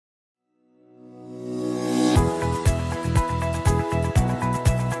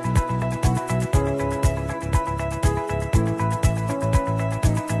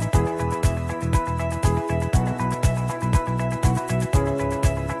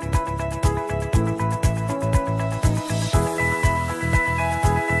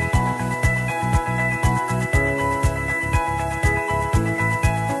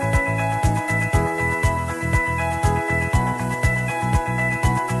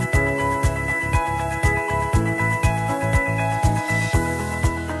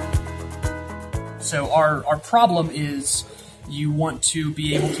So our problem is you want to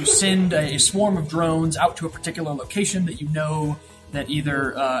be able to send a swarm of drones out to a particular location that you know that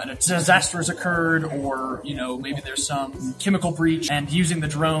either a disaster has occurred or, maybe there's some chemical breach, and using the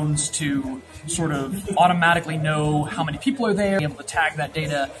drones to sort of automatically know how many people are there, be able to tag that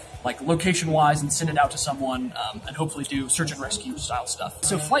data like location-wise and send it out to someone, and hopefully do search and rescue style stuff.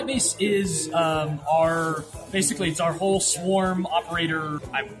 So FlytBase is it's our whole swarm operator.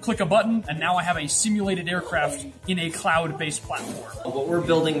 I click a button and now I have a simulated aircraft in a cloud-based platform. What we're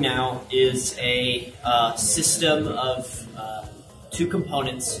building now is a system of two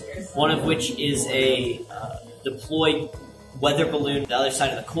components, one of which is a deployed weather balloon. The other side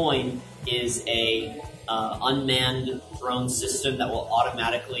of the coin is a unmanned drone system that will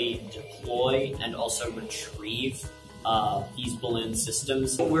automatically deploy and also retrieve these balloon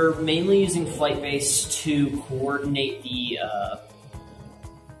systems. We're mainly using FlytBase to coordinate the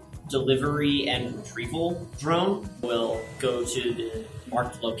delivery and retrieval drone. We'll go to the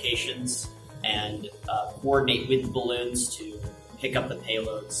marked locations and coordinate with the balloons to pick up the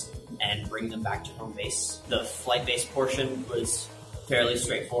payloads and bring them back to home base. The FlytBase portion was fairly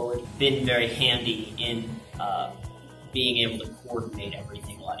straightforward. Been very handy in being able to coordinate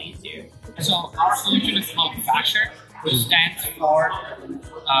everything a lot easier. So our solution is called FASHER, which stands for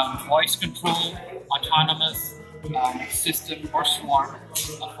Voice Control Autonomous System or Swarm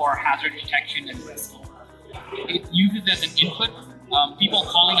for hazard detection and rescue. It uses as an input people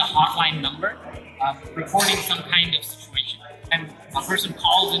calling a hotline number, reporting some kind of situation. And a person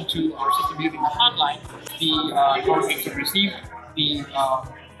calls into our system using the hotline, the drone gets received. The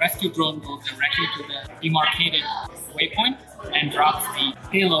rescue drone goes directly to the demarcated waypoint and drops the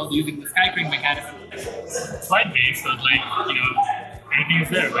payload using the skycrane mechanism. FlytBase was anything is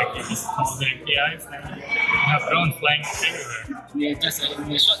there. Like you just call the APIs and you have drones flying everywhere. We just in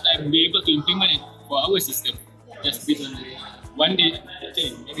a short time be able to implement it for our system. Just within one day,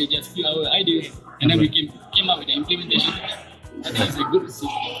 maybe just a few hours ideas, and then we came up with the implementation. I think it's a good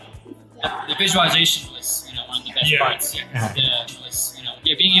decision. The visualization was, one of the best parts.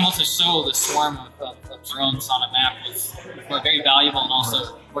 Being able to show the swarm of drones on a map was very valuable and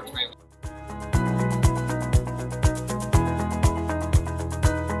also worked very well.